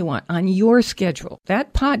anytime you want on your schedule.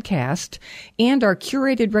 That podcast and our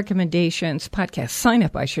curated recommendations, podcast sign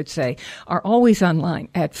up, I should say, are always online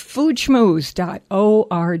at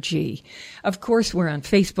foodschmooze.org. Of course, we're on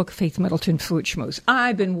Facebook, Faith Middleton Food Schmooze.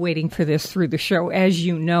 I've been waiting for this through the show, as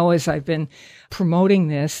you know, as I've been promoting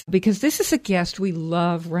this, because this is a guest we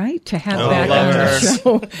love, right, to have back on the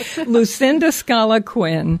show. Lucinda Scala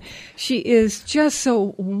Quinn. She is just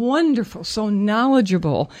so wonderful, so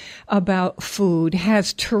knowledgeable about food,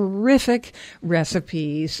 has terrific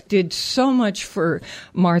recipes, did so much for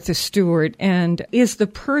Martha Stewart, and is the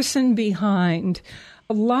person behind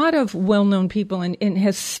a lot of well-known people and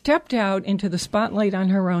has stepped out into the spotlight on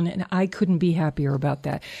her own, and I couldn't be happier about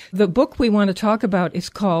that. The book we want to talk about is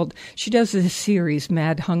called, she does this series,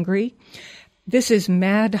 Mad Hungry. This is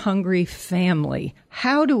Mad Hungry Family.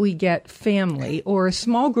 How do we get family or a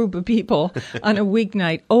small group of people on a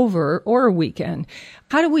weeknight over or a weekend?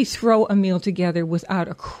 How do we throw a meal together without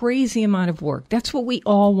a crazy amount of work? That's what we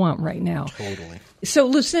all want right now. Totally. So,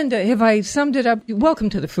 Lucinda, have I summed it up?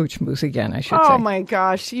 Welcome to the Food Schmooze again, I should say. Oh, my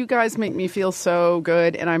gosh. You guys make me feel so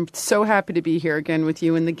good, and I'm so happy to be here again with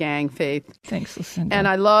you and the gang, Faith. Thanks, Lucinda. And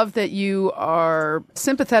I love that you are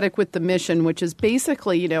sympathetic with the mission, which is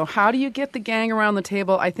basically, how do you get the gang around the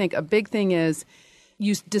table? I think a big thing is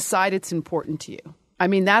you decide it's important to you. I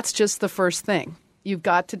mean, that's just the first thing. You've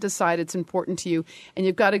got to decide it's important to you, and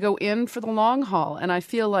you've got to go in for the long haul. And I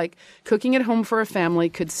feel like cooking at home for a family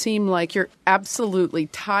could seem like you're absolutely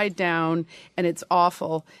tied down and it's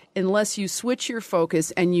awful unless you switch your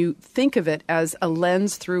focus and you think of it as a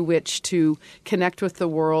lens through which to connect with the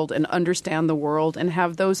world and understand the world and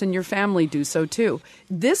have those in your family do so too.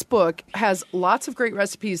 This book has lots of great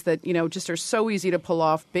recipes that, just are so easy to pull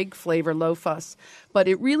off, big flavor, low fuss, but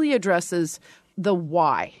it really addresses the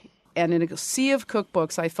why. And in a sea of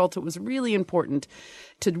cookbooks, I felt it was really important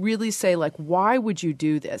to really say, why would you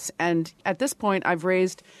do this? And at this point, I've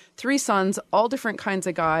raised 3 sons, all different kinds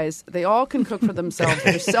of guys. They all can cook for themselves.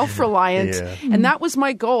 They're self-reliant. Yeah. And that was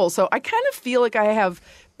my goal. So I kind of feel like I have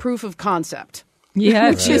proof of concept. Yeah,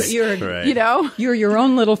 Which is, you're your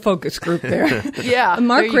own little focus group there. Yeah.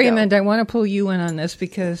 Mark there you Raymond, go. I want to pull you in on this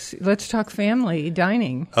because let's talk family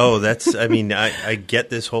dining. Oh, I get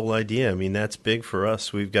this whole idea. I mean, that's big for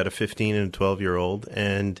us. We've got a 15 and a 12-year-old,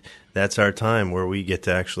 and that's our time where we get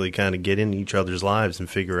to actually kind of get in each other's lives and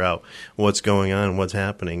figure out what's going on and what's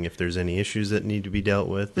happening. If there's any issues that need to be dealt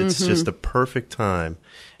with, it's just a perfect time.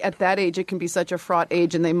 At that age, it can be such a fraught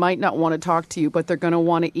age, and they might not want to talk to you, but they're going to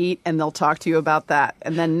want to eat, and they'll talk to you about that.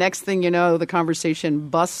 And then next thing you know, the conversation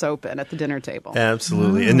busts open at the dinner table.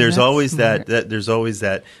 Absolutely. And there's always there's always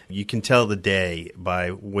that you can tell the day by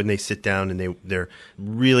when they sit down and they're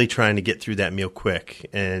really trying to get through that meal quick,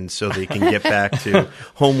 and so they can get back to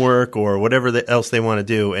homework or whatever else they want to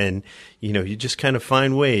do. And you just kind of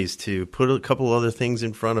find ways to put a couple other things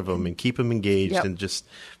in front of them and keep them engaged and just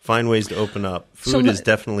find ways to open up. Food is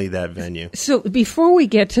definitely that venue. So before we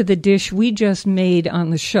get to the dish we just made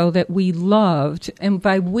on the show that we loved, and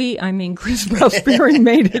by we, I mean Chris Prosperi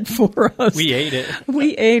made it for us. We ate it.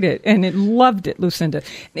 We ate it, and it loved it, Lucinda.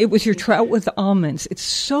 It was your trout with almonds. It's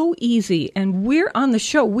so easy, and we're on the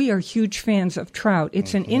show. We are huge fans of trout.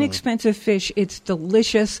 It's an inexpensive fish. It's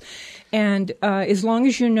delicious. And as long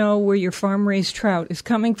as you know where your farm-raised trout is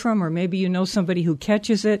coming from, or maybe you know somebody who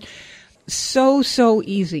catches it, so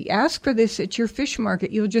easy. Ask for this at your fish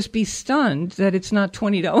market. You'll just be stunned that it's not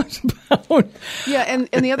 $20 a pound. Yeah,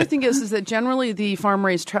 and the other thing is that generally the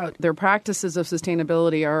farm-raised trout, their practices of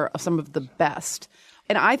sustainability are some of the best.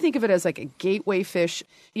 And I think of it as like a gateway fish.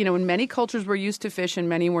 In many cultures we're used to fish and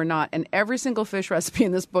many we're not. And every single fish recipe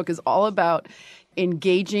in this book is all about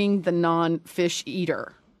engaging the non-fish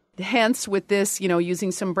eater. Hence, with this,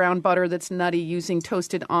 using some brown butter that's nutty, using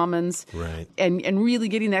toasted almonds, right, and really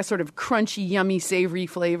getting that sort of crunchy, yummy, savory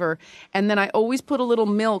flavor. And then I always put a little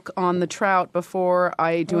milk on the trout before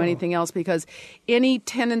I do anything else, because any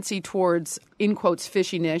tendency towards, in quotes,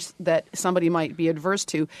 fishiness that somebody might be adverse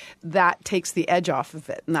to, that takes the edge off of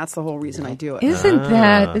it. And that's the whole reason I do it. Isn't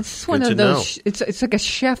that, it's one good of to those, it's like a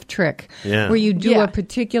chef trick Yeah. where you do Yeah. a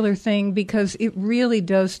particular thing because it really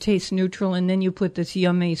does taste neutral, and then you put this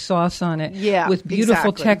yummy sauce on it with beautiful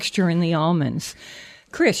exactly. texture in the almonds.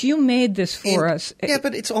 Chris, you made this for us. Yeah,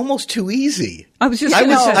 but it's almost too easy. I was just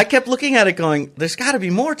gonna say- I kept looking at it going, there's got to be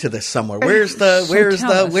more to this somewhere. Where's the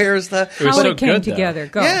How so it came good, though. together.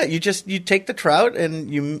 Go. Yeah, you take the trout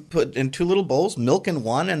and you put in 2 little bowls, milk in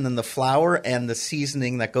one, and then the flour and the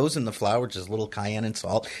seasoning that goes in the flour, which is a little cayenne and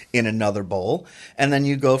salt, in another bowl. And then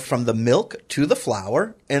you go from the milk to the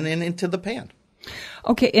flour and then into the pan.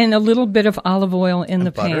 Okay, and a little bit of olive oil in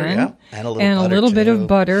the butter, pan. yeah. And a little butter, bit too. of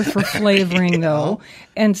butter for flavoring, You know. though.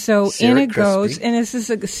 And so Sear in it it goes, crispy. and this is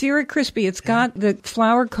a sear it crispy. It's got the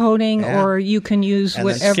flour coating, Yeah. or you can use And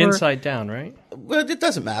then whatever. Skin side down, right? Well, it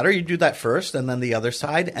doesn't matter. You do that first, and then the other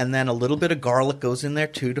side, and then a little bit of garlic goes in there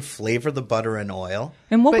too to flavor the butter and oil.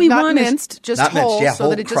 And what But we not want minced, just Not minced, whole, yeah, so whole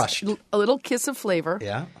that it crushed. just a little kiss of flavor.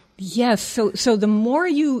 Yeah. Yes, so the more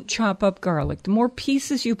you chop up garlic, the more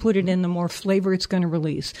pieces you put it in, the more flavor it's going to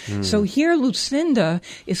release. So here Lucinda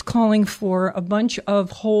is calling for a bunch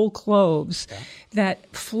of whole cloves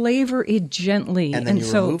that flavor it gently. And then you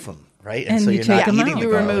so, remove them, right? and so you you're take not 'em eating out. the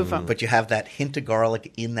You garlic, remove 'em. but you have that hint of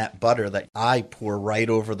garlic in that butter that I pour right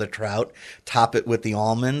over the trout, top it with the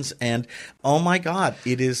almonds, and oh my God,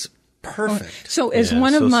 it is perfect. So as Yeah,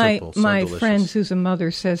 one so of my simple, so my delicious. friends who's a mother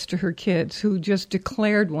says to her kids, who just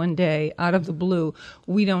declared one day out of the blue,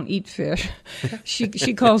 we don't eat fish. She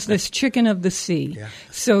calls this chicken of the sea.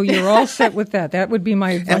 So you're all set with that. That would be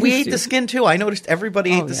my advice. And we to ate you. the skin too. I noticed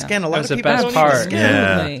everybody ate the yeah. skin. A lot That was of the people best don't eat part. the skin. Yeah.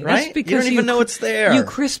 Absolutely. Right? That's You because don't even know it's there. You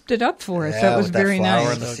crisped it up for us. Yeah, that was with very flour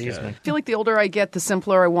nice. and the seasoning. I feel like the older I get, the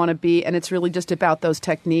simpler I want to be, and it's really just about those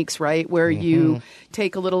techniques, right? Where Mm-hmm. you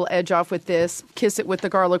take a little edge off with this, kiss it with the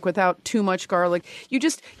garlic without too much garlic. You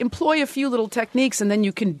just employ a few little techniques, and then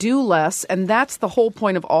you can do less, and that's the whole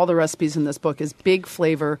point of all the recipes in this book is big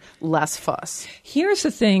flavor, less fuss. Here's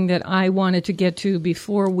the thing that I wanted to get to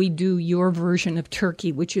before we do your version of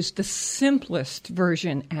turkey, which is the simplest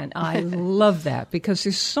version, and I love that because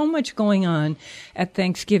there's so much going on at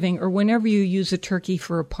Thanksgiving or whenever you use a turkey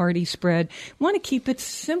for a party spread. You want to keep it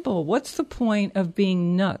simple. What's the point of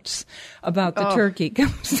being nuts about the turkey?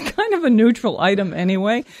 It's kind of a neutral item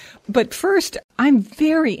anyway. But first, I'm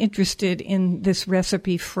very interested in this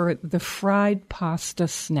recipe for the fried pasta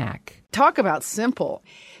snack. Talk about simple.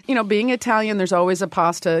 You know, being Italian, there's always a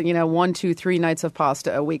pasta, 1, 2, 3 nights of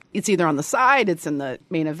pasta a week. It's either on the side, it's in the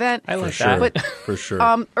main event. I like sure. that. But For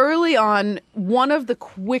sure. early on, one of the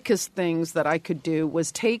quickest things that I could do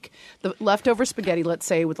was take the leftover spaghetti, let's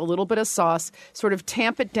say, with a little bit of sauce, sort of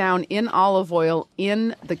tamp it down in olive oil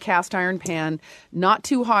in the cast iron pan, not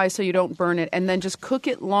too high so you don't burn it, and then just cook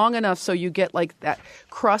it long enough so you get like that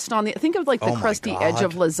crust on the. Think of like the Oh my crusty God. edge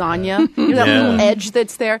of lasagna. You know, that little edge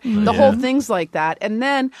that's there. The whole thing's like that, and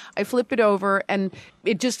then I flip it over and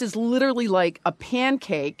it just is literally like a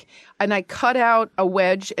pancake, and I cut out a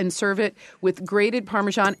wedge and serve it with grated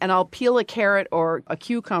Parmesan, and I'll peel a carrot or a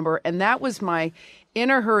cucumber, and that was my in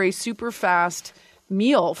a hurry, super fast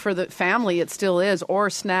meal for the family. It still is, or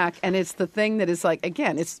snack, and it's the thing that is like,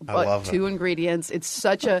 again, it's love two ingredients. It's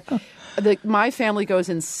such a my family goes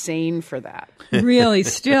insane for that. Really,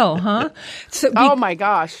 still, huh? So Oh my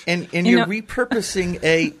gosh. And You you're know- repurposing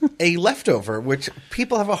a leftover, which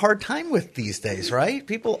people have a hard time with these days, right?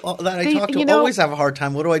 People that I They- talk to you know- always have a hard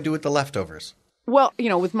time. What do I do with the leftovers? Well,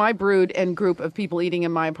 with my brood and group of people eating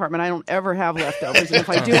in my apartment, I don't ever have leftovers. And if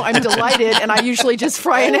I do, I'm delighted, and I usually just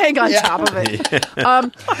fry an egg on top of it.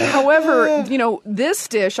 However, this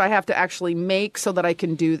dish I have to actually make so that I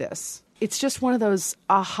can do this. It's just one of those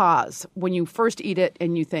ahas when you first eat it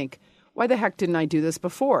and you think, why the heck didn't I do this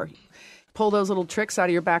before? Pull those little tricks out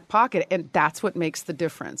of your back pocket, and that's what makes the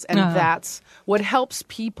difference. And that's what helps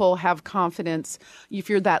people have confidence. If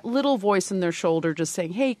you're that little voice in their shoulder just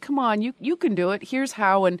saying, hey, come on, you can do it. Here's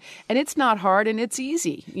how. And it's not hard, and it's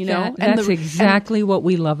easy, That's exactly what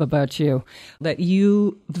we love about you, that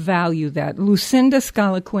you value that. Lucinda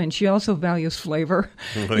Scala Quinn, she also values flavor.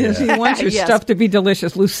 She wants your Yes. stuff to be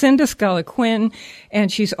delicious. Lucinda Scala Quinn, and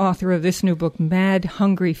she's author of this new book, Mad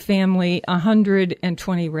Hungry Family,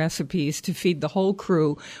 120 recipes to feed the whole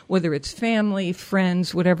crew, whether it's family,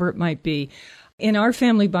 friends, whatever it might be. In our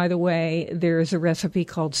family, by the way, there's a recipe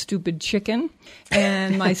called stupid chicken,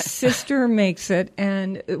 and my sister makes it.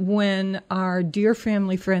 And when our dear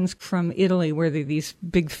family friends from Italy, where they're these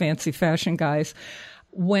big fancy fashion guys,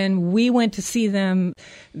 when we went to see them,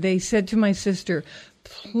 they said to my sister,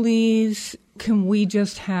 please, can we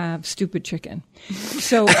just have stupid chicken?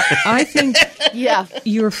 So I think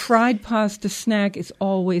your fried pasta snack is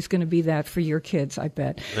always going to be that for your kids, I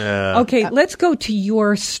bet. Okay, let's go to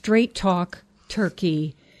your straight talk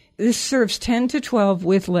turkey. This serves 10 to 12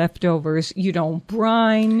 with leftovers. You don't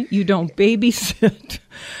brine. You don't babysit.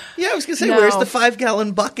 Yeah, I was going to say, No. where's the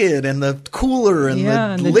 5-gallon bucket and the cooler and Yeah,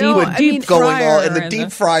 the and the liquid deep going fryer on, and the and deep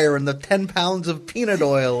the- fryer and the 10 pounds of peanut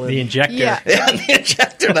oil? And, The injector. Yeah. yeah, the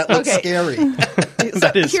injector, that looks Okay. scary.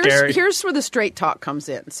 That is scary. Here's where the straight talk comes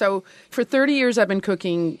in. So for 30 years, I've been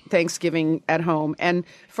cooking Thanksgiving at home. And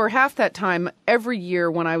for half that time, every year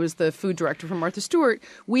when I was the food director for Martha Stewart,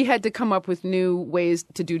 we had to come up with new ways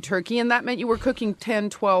to do turkey. And that meant you were cooking 10,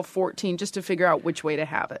 12, 14 just to figure out which way to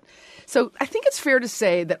have it. So I think it's fair to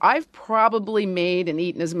say that I've probably made and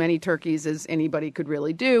eaten as many turkeys as anybody could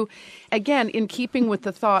really do. Again, in keeping with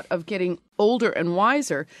the thought of getting older and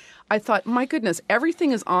wiser, I thought, my goodness,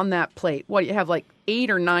 everything is on that plate. What, you have like 8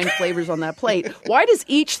 or 9 flavors on that plate. Why does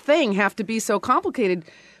each thing have to be so complicated?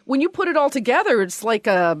 When you put it all together, it's like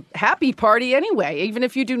a happy party anyway, even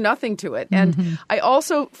if you do nothing to it. And I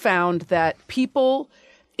also found that people...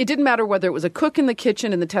 It didn't matter whether it was a cook in the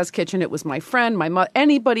kitchen, in the test kitchen, it was my friend, my mother,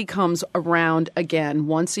 anybody comes around again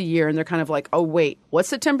once a year and they're kind of like, oh, wait, what's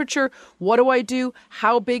the temperature? What do I do?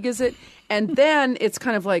 How big is it? And then it's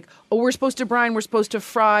kind of like, oh, we're supposed to brine, we're supposed to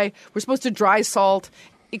fry, we're supposed to dry salt.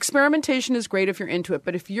 Experimentation is great if you're into it.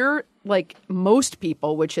 But if you're like most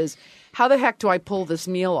people, which is, how the heck do I pull this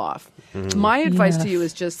meal off? My advice to you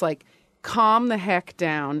is just like, calm the heck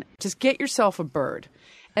down. Just get yourself a bird.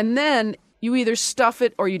 And then you either stuff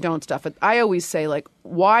it or you don't stuff it. I always say, like,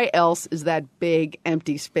 why else is that big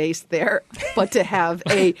empty space there but to have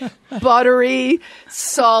a buttery,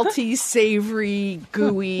 salty, savory,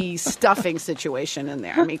 gooey stuffing situation in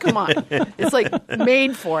there? I mean, come on. It's like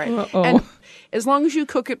made for it. And as long as you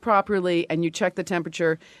cook it properly and you check the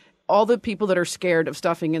temperature, all the people that are scared of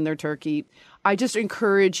stuffing in their turkey, I just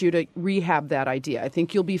encourage you to rehab that idea. I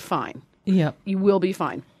think you'll be fine. Yeah. You will be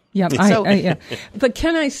fine. Yeah, But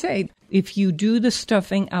can I say, if you do the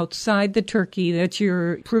stuffing outside the turkey, that's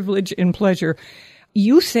your privilege and pleasure.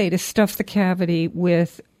 You say to stuff the cavity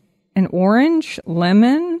with an orange,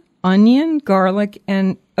 lemon, onion, garlic,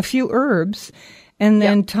 and a few herbs, and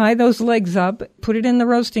then tie those legs up, put it in the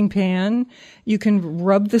roasting pan. You can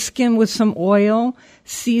rub the skin with some oil,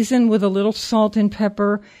 season with a little salt and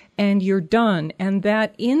pepper, and you're done. And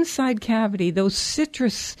that inside cavity, those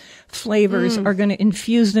citrus flavors are going to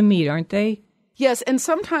infuse the meat, aren't they? Yes, and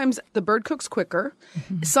sometimes the bird cooks quicker.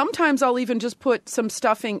 Sometimes I'll even just put some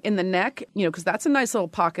stuffing in the neck, because that's a nice little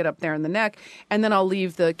pocket up there in the neck, and then I'll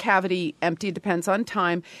leave the cavity empty. It depends on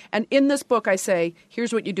time. And in this book, I say,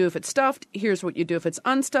 here's what you do if it's stuffed. Here's what you do if it's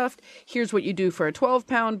unstuffed. Here's what you do for a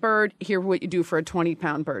 12-pound bird. Here's what you do for a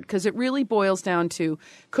 20-pound bird. Because it really boils down to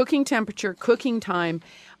cooking temperature, cooking time.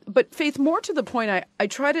 But Faith, more to the point, I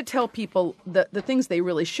try to tell people the things they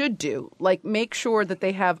really should do, like make sure that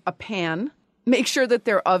they have a pan. Make sure that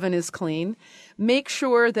their oven is clean. Make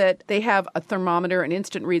sure that they have a thermometer, an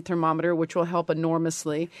instant read thermometer, which will help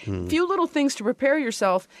enormously. Few little things to prepare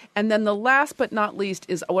yourself. And then the last but not least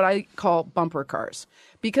is what I call bumper cars.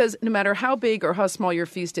 Because no matter how big or how small your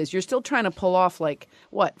feast is, you're still trying to pull off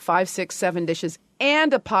 5, 6, 7 dishes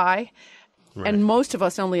and a pie. Right. And most of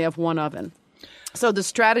us only have one oven. So the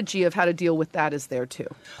strategy of how to deal with that is there, too.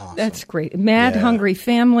 Awesome. That's great. Mad Hungry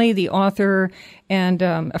Family, the author and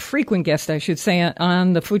a frequent guest, I should say,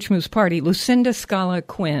 on the Food Schmooze Party, Lucinda Scala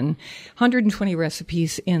Quinn. 120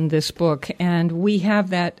 recipes in this book. And we have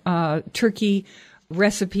that turkey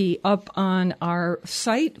recipe up on our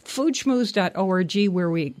site, foodschmooze.org, where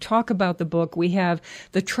we talk about the book. We have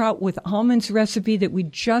the trout with almonds recipe that we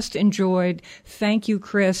just enjoyed. Thank you,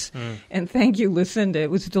 Chris. And thank you, Lucinda. It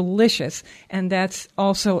was delicious. And that's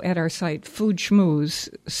also at our site, Food Schmooze,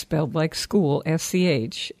 spelled like school,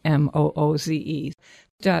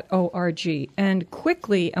 SCHMOOZE.org. And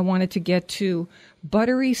quickly, I wanted to get to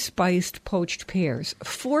buttery spiced poached pears.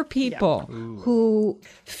 For people who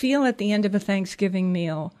feel at the end of a Thanksgiving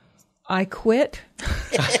meal, I quit.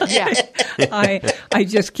 I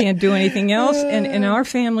just can't do anything else. And in our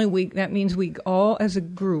family, that means we all, as a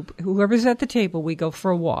group, whoever's at the table, we go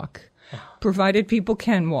for a walk. Provided people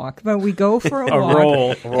can walk, but we go for a walk.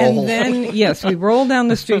 Roll. And then, we roll down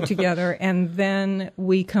the street together, and then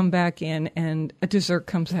we come back in, and a dessert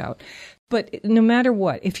comes out. But no matter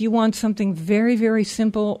what, if you want something very, very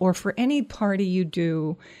simple, or for any party you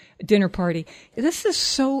do, dinner party, this is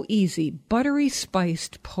so easy. Buttery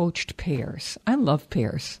spiced poached pears. I love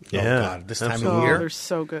pears. Yeah. Oh, God, this time of year. They're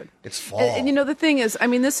so good. It's fall. And the thing is,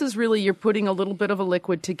 this is really, you're putting a little bit of a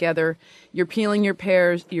liquid together. You're peeling your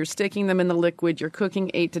pears. You're sticking them in the liquid. You're cooking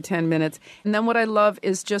 8 to 10 minutes. And then what I love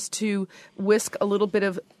is just to whisk a little bit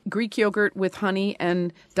of Greek yogurt with honey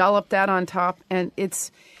and dollop that on top. And it's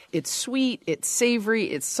sweet, it's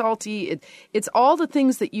savory, it's salty, it's all the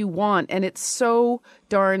things that you want, and it's so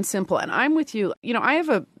darn simple. And I'm with you. I have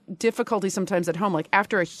a difficulty sometimes at home, like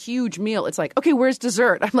after a huge meal, it's like, okay, where's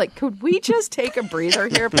dessert? I'm like, could we just take a breather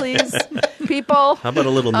here, please, people? How about a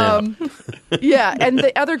little nap? Yeah, and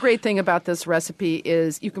the other great thing about this recipe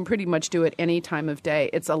is you can pretty much do it any time of day.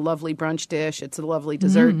 It's a lovely brunch dish. It's a lovely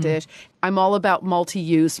dessert dish. I'm all about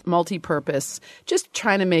multi-use, multi-purpose, just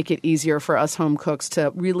trying to make it easier for us home cooks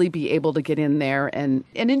to really be able to get in there and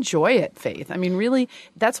enjoy it, Faith. I mean, really,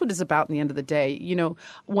 that's what it's about in the end of the day. You know,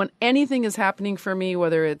 when anything is happening for me,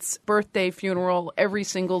 whether it's birthday, funeral, every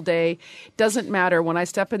single day, doesn't matter. When I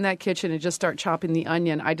step in that kitchen and just start chopping the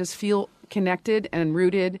onion, I just feel connected and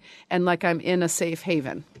rooted and like I'm in a safe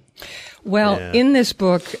haven. Well, in this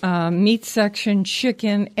book, meat section,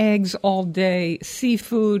 chicken, eggs all day,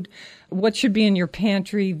 seafood, what should be in your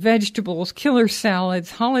pantry, vegetables, killer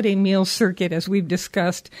salads, holiday meal circuit, as we've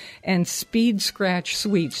discussed, and speed scratch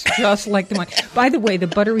sweets, just like the one. By the way, the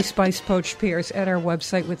buttery spice poached pears at our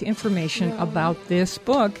website with information about this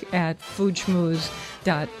book at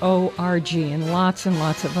foodschmooze.org and lots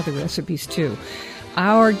of other recipes, too.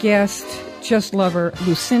 Our guest, just love her,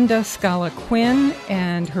 Lucinda Scala Quinn,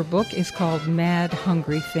 and her book is called Mad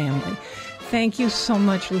Hungry Family. Thank you so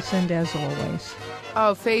much, Lucinda, as always.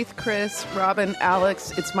 Oh, Faith, Chris, Robin,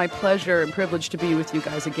 Alex, it's my pleasure and privilege to be with you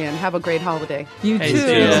guys again. Have a great holiday. You Hey, too.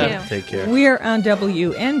 too. Take care. We're on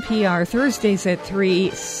WNPR Thursdays at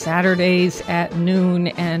 3, Saturdays at noon,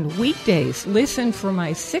 and weekdays. Listen for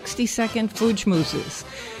my 60-second food schmoozes.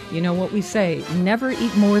 You know what we say, never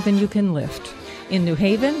eat more than you can lift. In New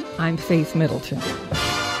Haven, I'm Faith Middleton.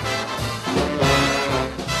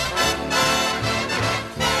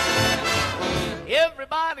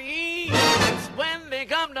 Everybody eats when they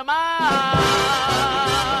come to mind.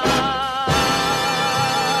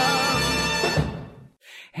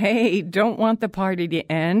 Hey, don't want the party to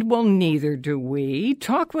end? Well, neither do we.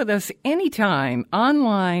 Talk with us anytime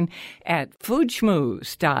online at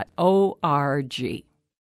foodschmooze.org.